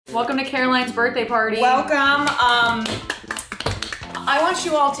Welcome to Caroline's birthday party. Welcome. I want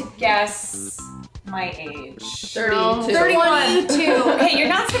you all to guess my age. 32. 31. 22. Okay, you're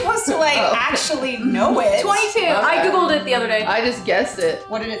not supposed to like actually know it. 22. Okay. I googled it the other day. I just guessed it.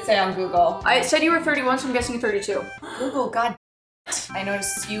 What did it say on Google? I said you were 31, so I'm guessing 32. Google, god. I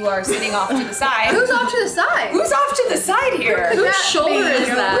noticed you are sitting off to the side. Who's off to the side? Who's off to the side here? Whose shoulder is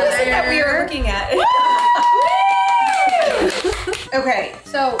that? Who is it that we are looking at? Okay.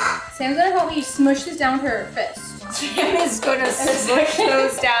 So, Sam's gonna help me smush this down with her fist. Sam is gonna smush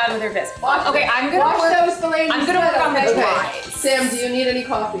those down with her fist. Okay, I'm gonna work on the dries. Sam, do you need any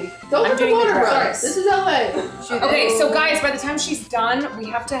coffee? Don't I'm put the doing the water dries. right. This is LA. Okay, so guys, by the time she's done, we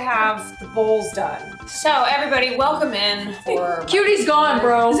have to have the bowls done. So everybody, welcome in for... Cutie's gone,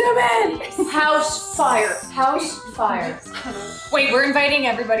 bro. Zoom in! House fire. House fire. Wait, we're inviting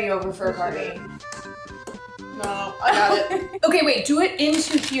everybody over for a party. No, I got it. Okay, wait, do it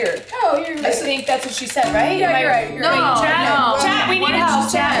into here. Oh, you're I think that's what she said, right? Yeah, you're right. No, Chat, no. Chat, we need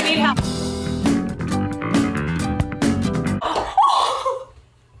help. Chat, we need help.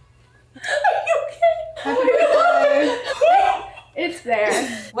 Happy birthday. It's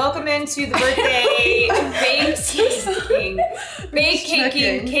there. Welcome into the birthday cake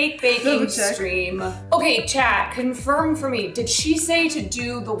baking stream. Okay, chat, confirm for me. Did she say to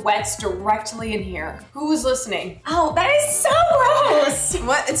do the wets directly in here? Who was listening? Oh, that is so gross.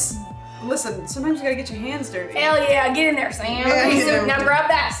 What? Listen, sometimes you gotta get your hands dirty. Hell yeah, get in there, Sam. Yeah, Okay, get so in now there. grab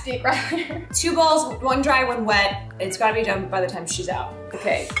that stick right there. 2 balls, 1 dry, 1 wet. It's gotta be done by the time she's out.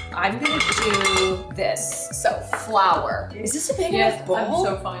 Okay, I'm gonna do this. So, flour. Is this a big enough bowl? I'm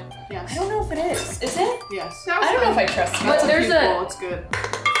so fine. Yes. I don't know if it is. Is it? Yes. I don't know if I trust you. But there's a... It's good.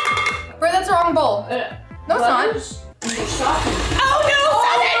 Bro, that's the wrong bowl. No, it's not. Oh no!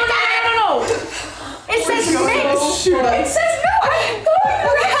 No. It says mix. Shoot It says no.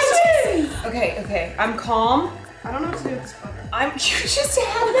 Okay, I'm calm. I don't know what to do with this butter. You just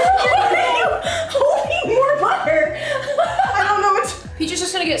have holding more butter. I don't know what to... Peach is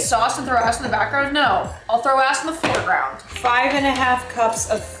just gonna get sauce and throw ass in the background? No. I'll throw ass in the foreground. 5.5 cups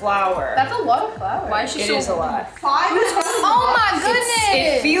of flour. That's a lot of flour. Why is she It so... is a lot. 5 minutes? Oh my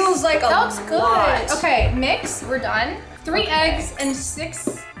goodness. It feels like a That's good. lot. Okay, mix. We're done. 3 eggs and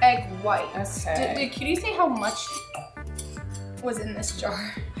 6 egg whites. Okay. Did Cutie say how much was in this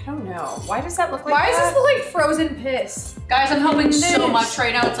jar? I don't know. Why does that look like Why that? is this like frozen piss? Guys, I'm helping so much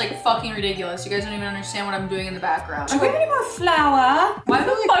right now. It's like fucking ridiculous. You guys don't even understand what I'm doing in the background. Do we have any more flour? Why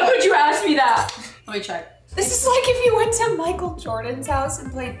the fuck would you ask me that? Let me check. This is like if you went to Michael Jordan's house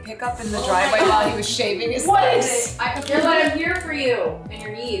and played pickup in the driveway while he was shaving his What legs. is it? Caroline, I'm here for you and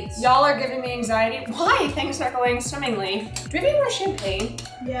your needs. Y'all are giving me anxiety. Why? Things are going swimmingly. Do we have any more champagne?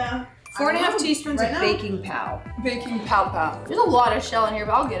 Yeah. 4.5 teaspoons Right of now? baking powder. Baking pow. There's a lot of shell in here,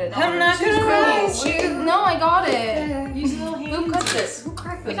 but I'll get it. I'm not gonna Please. lie. No, I got it. Use a little hand. Who cut this? Who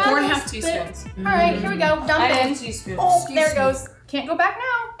cracked this? 4.5 teaspoons. All right, here we go. Dump I in. have teaspoons. Oh, there it goes. Can't go back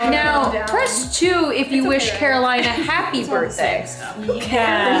now. Now, Down. press 2 if you It's wish okay. Caroline a happy birthday.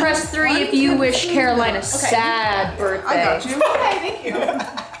 Yeah. And press 3 if you wish Caroline a sad birthday. I got you. Okay, thank you.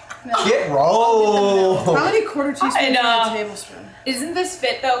 Get roll. How many quarter teaspoons I in know. a tablespoon? Isn't this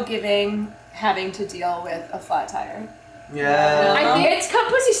fit though, giving having to deal with a flat tire? Yeah. I think It's Cut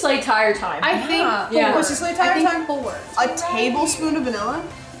Pussy Slay Tire time. I think Yeah. What's this like I time? think 4. A tablespoon of vanilla?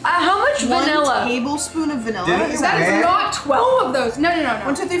 How much vanilla? 1 tablespoon of vanilla? Did Is you that That Man. is not 12 of those. No.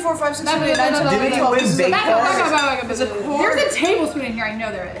 1, 2, 3, 4, 5, 6, No, 7, 8, no, 9, no, 10, no, 11, Didn't you 12. win Bake Back up. Off? There's a There's a tablespoon in here. I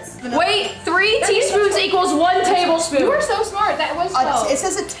know there is. Wait, 3 teaspoons equals 1 tablespoon. You were so smart. That was 12. It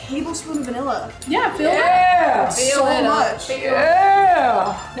says a tablespoon of vanilla. Yeah, feel Yeah. So much.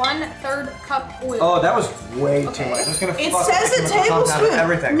 Yeah. 1/3 cup oil. Oh, that was way too much. It's gonna It fuck says the a chemical compound of tablespoon.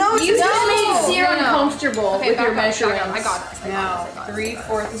 Everything. No, it's You just just made No. Zero No, no. uncomfortable Okay, with back your up, back up. measurements. I got us. Now,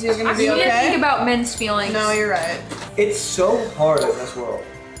 3/4 is gonna You be need to okay? think about men's feelings. No, you're right. It's so hard in this world.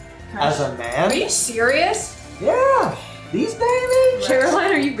 As a Are man. you serious? Yeah. These day and age.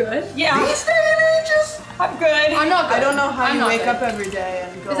 Caroline, are you good? Yeah, These day and ages. I'm good. I'm not good. I don't know how I'm you not wake good. up every day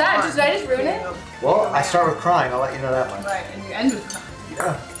and go Is that on. just, did I just ruin it? Well, I start with crying. I'll let you know that much. Right, and you end with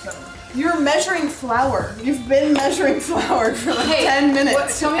Yeah. You're measuring flour. You've been measuring flour for like 10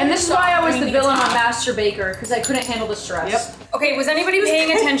 minutes. Tell me And when this is to why I stop. was We the need villain to on stop. Master Baker, because I couldn't handle the stress. Yep. Okay, was anybody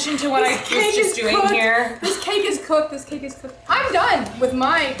paying attention to what I was cake just is doing cooked. here? This cake is cooked. This cake is cooked. I'm done with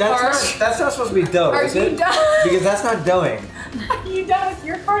my part. That's not supposed to be dough, Are is you it? done? Because that's not doughing. Are you done with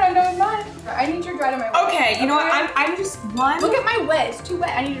your part? I'm done with mine. I need your dry to my wet. Okay, you know what? I'm just one. Look at my wet. It's too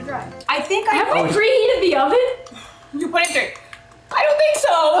wet. I need to dry. I think Have I. we preheated the oven? You put it through. I don't think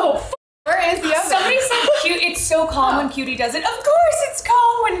so. Where is the oven? Somebody said cute. It's so calm when Cutie does it. Of course, it's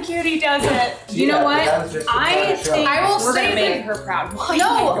calm when You know what? I think I will we're gonna save make it. her proud.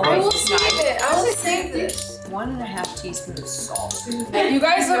 No, I will save it. I will save this. 1.5 teaspoons of salt. You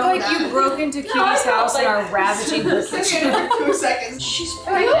guys look like you broke into Kitty's house and are ravaging her kitchen. 2 seconds. She's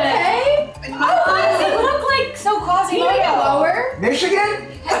Are you okay? Why does it look like so Can you get lower? Michigan?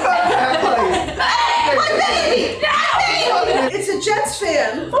 It's a Jets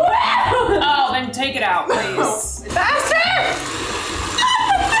fan. Oh, then take it out, please.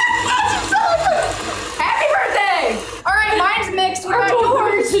 Happy birthday! All right, mine's mixed. What about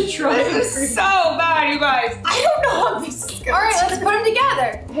yours? To try This is so bad, you guys. I don't know how this is going. All right, let's put them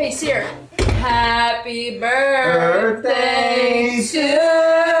together. Hey, Sierra. Happy birthday to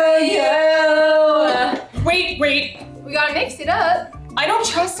you. Wait. We gotta mix it up. I don't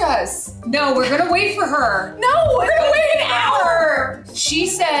trust us. No, we're gonna wait for her. No, We're gonna wait an hour. She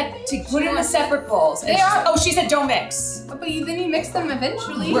said to put in the separate bowls. And she said don't mix. But then you mix them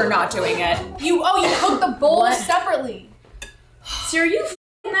eventually. We're not doing it. You cook the bowls What? separately. Sierra, you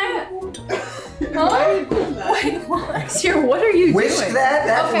f***ing that? Huh? Wait, what? Sierra, what are you Whisk doing? that?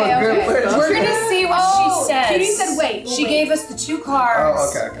 That's Okay, a good okay. way to We're gonna see what she says. Kitty said wait. She gave us the 2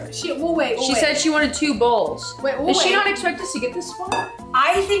 carbs. Oh, okay. We'll wait. She said she wanted 2 bowls. Wait, we'll Did she wait. not expect us to get this far?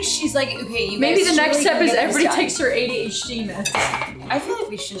 I think she's like, okay, you Maybe guys the next surely step can is get this everybody done. takes her ADHD meds. I feel like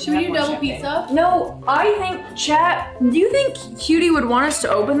we should. Should we have do more double champagne. pizza? No, I think chat. Do you think Cutie would want us to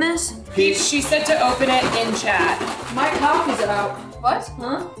open this? She said to open it in chat. My cock is out. What?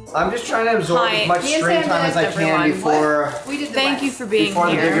 Huh? I'm just trying to absorb Hi. as much Me and stream Sam time did as I everyone. can before We did the Thank you West. for being the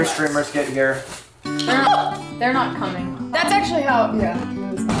here. bigger streamers get here. They're not coming. That's actually how. Yeah.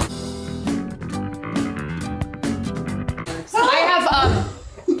 I have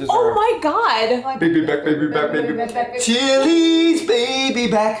Oh my god. Baby back, baby back, baby back. Chili's baby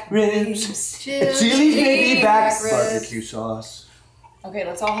back ribs. Chili's baby back barbecue sauce. Okay,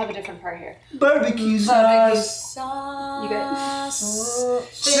 let's all have a different part here. Barbecue sauce. sauce.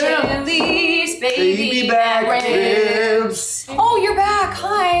 You Chili's Baby back ribs. Oh, you're back.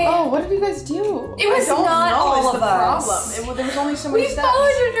 Hi. Oh, what did you guys do? It was I don't not know all is of the us. problem. There was only so many We steps.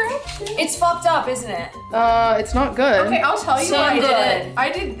 followed your directions. It's fucked up, isn't it? It's not good. Okay, I'll tell you Sam what I did did. it.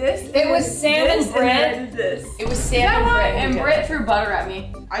 I did this. It was Sam and Britt. did this. It was Sam and Britt. And Britt threw butter at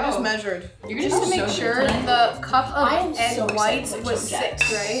me. I just measured. You're Just to make sure the cup I am of egg so whites excited was to check.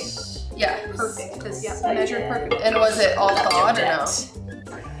 6, right? Yeah. Perfect. Because measured perfect. And was it all thawed or no?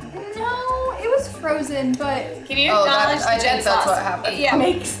 No, it was frozen, but Can you Oh, acknowledge I the think jet that's sauce? what happened. Yeah.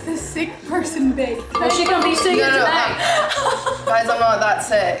 makes the sick person bake. Well, she gonna be singing No. tonight. Guys, I'm not that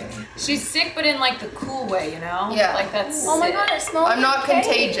sick. She's sick, but in like the cool way, you know? Yeah. Like that's. Oh my sick. god, it smells I'm not like cake.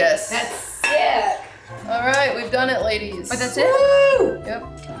 contagious. That's sick. All right, we've done it, ladies. But that's it. Woo! Yep.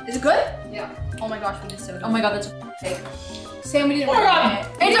 Is it good? Yeah. Oh my gosh, we just so Oh my god, that's cake. Sam, we didn't Oh my ruin God.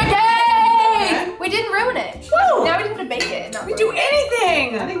 it. It's okay! We didn't ruin it. Woo! Now we just have to bake it. Not We do I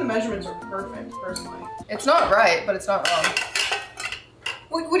anything. think the measurements are perfect, personally. It's not right, but it's not wrong.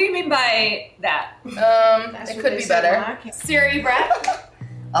 What do you mean by that? That's It what could they be said better. when I came. Siri, Brett.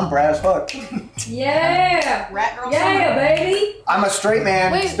 I'm Brad as fuck. Yeah. Rat girl. Yeah, baby. I'm a straight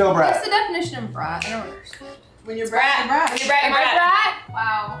man, Wait, still what's Brad. the definition of brat? I don't understand. When you're Brett. Brat, When you're Brett, Am you're I Brett. brat?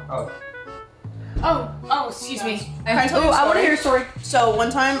 Wow. Oh, excuse me. Can I tell you a I want to story? hear a story. So one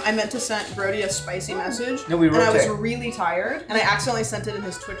time I meant to send Brody a spicy message, No, we and I was rotate. really tired, and I accidentally sent it in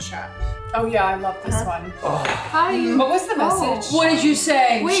his Twitch chat. Oh yeah, I love this one. Oh. How do you? What was the message? What did you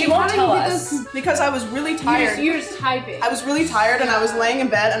say? Wait, She won't how do tell you get us. those? Because I was really tired. You just type it. I was really tired and I was laying in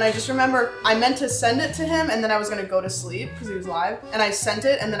bed and I just remember I meant to send it to him and then I was gonna go to sleep because he was live and I sent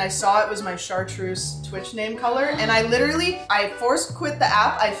it and then I saw it was my chartreuse Twitch name color and I force quit the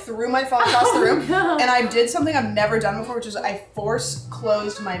app, I threw my phone across the room and I did something I've never done before, which is I force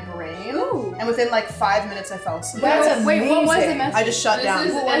closed my brain and within like 5 minutes I fell asleep. That's Wait, what was the amazing. message? I just shut down.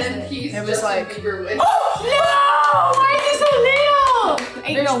 What was it? It was like, Oh, why is it so little?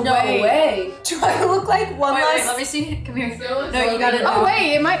 Ain't There's no way. Do I look like one Wait, less? let me see. Come here. No, you got it. Oh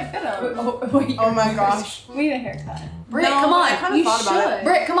wait, it might fit him. oh my gosh. We need a haircut. Britt, No, come I on. kind of You thought about it. should.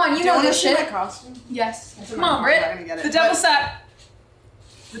 Britt, come on. You Do you know want to this see shit. my costume? Yes. Come on, I'm Britt. not gonna get it. The double But- set.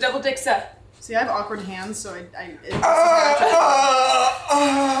 The double dick set. See, I have awkward hands, so it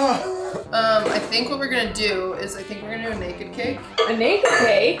I think what we're gonna do is I think we're gonna do a naked cake. A naked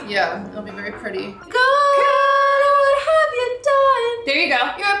cake. Yeah, it'll be very pretty. There you go.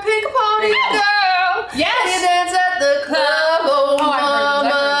 You're a pink pony girl. You Yes. dance at the club, oh, Oh, I've heard mama.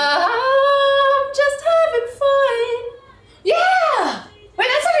 that. I'm just having fun. Yeah. Wait,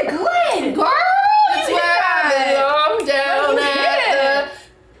 that sounded good. Girl, that's where I belong, down at the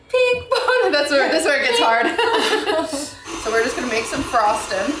pink pony. That's where it gets hard. So we're just gonna make some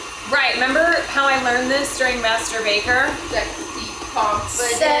frosting. Right, remember how I learned this during Master Baker? Sexy,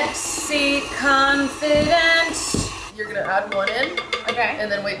 confident. Sexy, confident. You're gonna add one in, Okay. and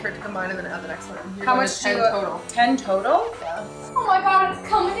then wait for it to combine, and then add the next one. You're How going much to do 10 you- total? 10 total? Yeah. Oh my god, it's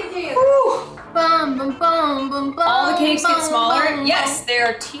coming together. Bum, bum, bum, bum, bum, All the cakes get bum, smaller? bum, Yes, they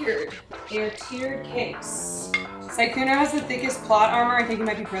are tiered. They are tiered cakes. Sykkuno has the thickest plot armor. I think he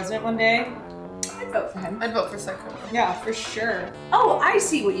might be president one day. I'd vote for him. I'd vote for Sykkuno. Yeah, for sure. Oh, I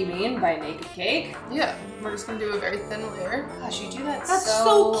see what you mean by naked cake. Yeah, we're just gonna do a very thin layer. Gosh, you do that That's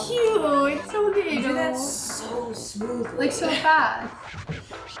so cute. It's so big. You do that so smoothly. Like so fast. Thank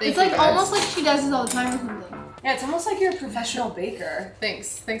It's you, like guys. almost like she does this all the time or something. Yeah, it's almost like you're a professional baker.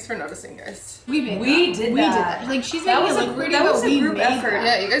 Thanks for noticing, guys. We made We that. did We that. did that. Like she's That making was it a look group- pretty, that but was a we group made effort. that.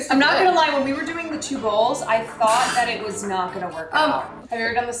 Yeah, you guys. I'm did not good. gonna lie, when we were doing the 2 bowls, I thought that it was not gonna work out. Have you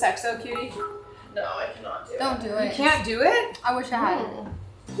ever done the sexo, cutie? No, I cannot do it. Don't do You it. can't do it? I wish I had.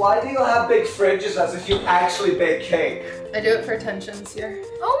 Why do you have big fridges as if you actually bake cake? I do it for attentions here.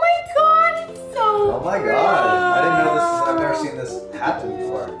 Oh my god, it's so Oh my god. I didn't know this. I've never seen this happen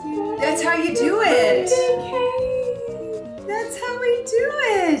before. That's how you do it. That's how we do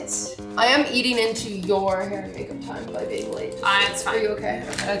it. I am eating into your hair and makeup time by being late. It's Are fine. you okay?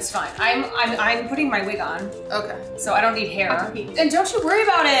 That's fine. I'm putting my wig on, Okay. so I don't need hair. And don't you worry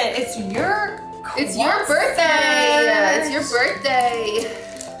about it. It's your It's your birthday. It's your birthday.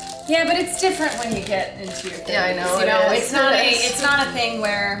 Yeah, but it's different when you get into your 30s. Yeah, I know, You it know, is. it's not It is. it's not a thing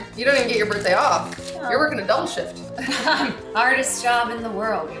where You don't even get your birthday off. No. You're working a double shift. hardest job in the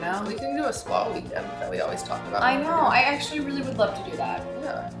world, you know? We can do a spa weekend that we always talk about. I know. I actually really would love to do that.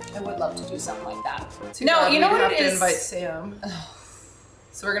 Yeah. I would love to do something like that. Too No, bad you know we'd what have it to is? invite Sam.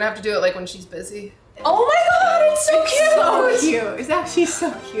 So we're gonna have to do it like when she's busy. Oh my god, it's so cute! so cute. It's actually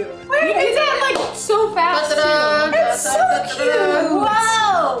so cute. Wait, It's that like so fast too. It's so cute!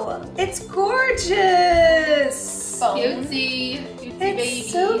 Wow! It's gorgeous! Cutesy. Cutesy baby.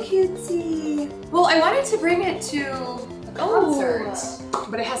 It's so cutesy. Well, I wanted to bring it to a concert,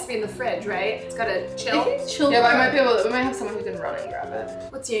 but it has to be in the fridge, right? It's gotta chill. Chill. Yeah, but I might be able to, we might have someone who can run and grab it.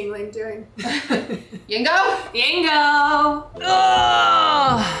 What's Yingling doing? Yingo? Yango!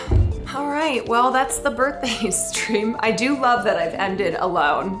 Ugh. All right, well, that's the birthday stream. I do love that I've ended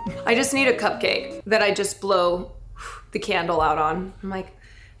alone. I just need a cupcake that I just blow the candle out on. I'm like,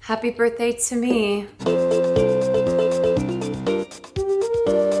 happy birthday to me.